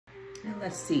And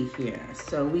let's see here.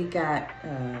 So we got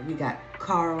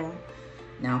Carl.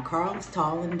 Now Carl is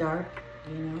tall and dark,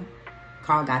 you know.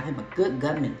 Carl got him a good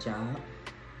government job.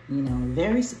 You know,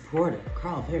 very supportive.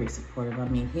 Carl, very supportive. I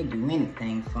mean, he'd do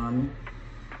anything for me.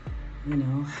 You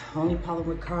know, only problem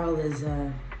with Carl is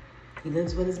he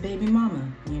lives with his baby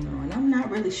mama, you know, and I'm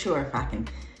not really sure if I can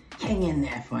hang in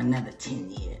there for another 10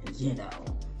 years, you know.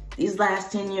 These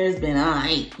last 10 years been all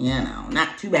right, you know,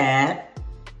 not too bad.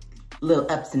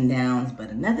 Little ups and downs, but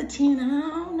another 10, I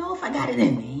don't know if I got it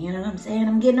in me, you know what I'm saying?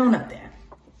 I'm getting on up there.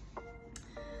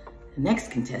 The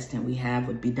next contestant we have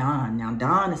would be Don. Now,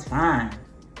 Don is fine.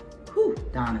 Whew,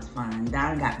 Don is fine.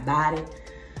 Don got body.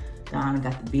 Don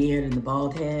got the beard and the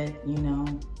bald head, you know.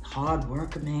 Hard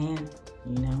worker, man,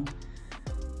 you know.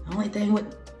 The only thing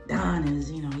with Don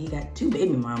is, you know, he got 2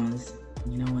 baby mamas,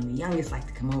 you know, and the youngest like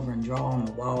to come over and draw on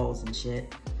the walls and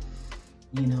shit.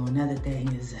 You know, another thing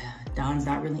is Don's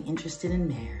not really interested in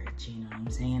marriage, you know what I'm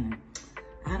saying? And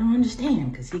I don't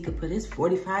understand, because he could put his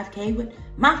 45K with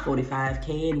my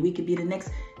 45K and we could be the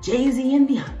next Jay-Z and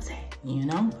Beyonce, you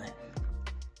know? But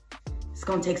it's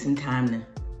gonna take some time to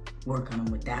work on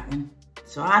him with that one.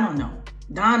 So I don't know.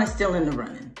 Don is still in the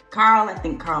running. Carl, I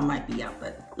think Carl might be out,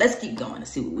 but let's keep going to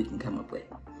see what we can come up with.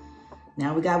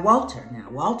 Now we got Walter. Now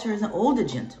Walter is an older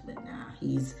gentleman now.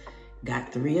 He's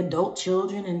got 3 adult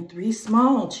children and 3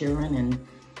 small children, and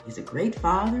he's a great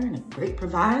father and a great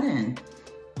provider. And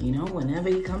you know, whenever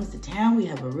he comes to town, we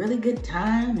have a really good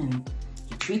time, and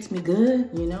he treats me good,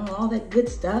 you know, all that good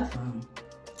stuff.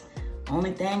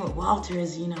 Only thing with Walter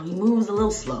is, you know, he moves a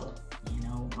little slow. You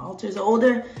know, Walter's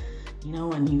older, you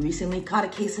know, and he recently caught a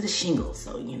case of the shingles.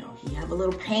 So, you know, he have a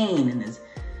little pain in his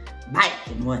bike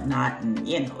and whatnot. And,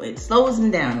 you know, it slows him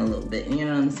down a little bit. You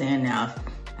know what I'm saying? Now, if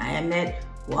I had met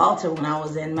Walter when I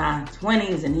was in my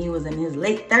 20s and he was in his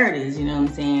late 30s, you know what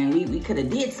I'm saying? We could have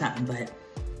did something. But,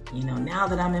 you know, now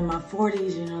that I'm in my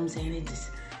 40s, you know what I'm saying? It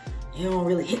don't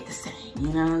really hit the same.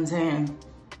 You know what I'm saying?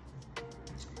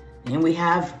 Then we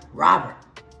have Robert.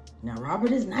 Now,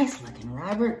 Robert is nice looking.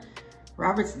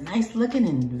 Robert's nice looking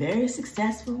and very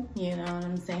successful, you know what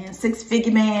I'm saying?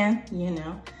 6-figure man, you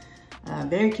know.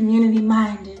 Very community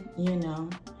minded, you know.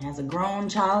 Has a grown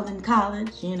child in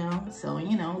college, you know. So,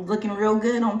 you know, looking real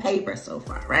good on paper so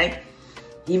far, right?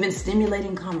 Even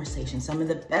stimulating conversations. Some of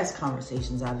the best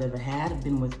conversations I've ever had have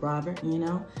been with Robert, you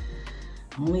know.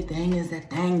 Only thing is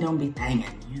that thing don't be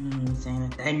thangin', you know what I'm saying?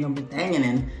 That thing don't be thangin'.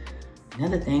 And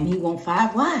another thing, he want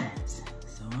 5 wives.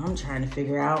 So I'm trying to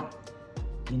figure out,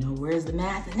 you know, where's the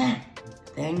math in that?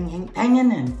 Thing ain't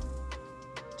thangin', and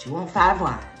you want 5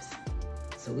 wives.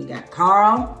 So we got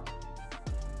Carl,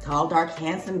 tall, dark,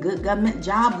 handsome, good government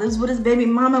job, lives with his baby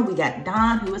mama. We got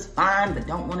Don, who is fine, but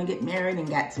don't want to get married and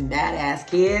got some badass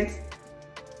kids.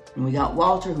 And we got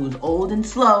Walter, who's old and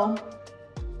slow,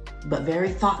 but very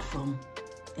thoughtful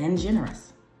and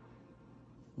generous.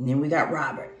 And then we got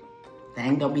Robert.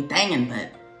 Thing don't be thangin',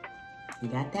 but he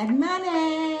got that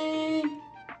money.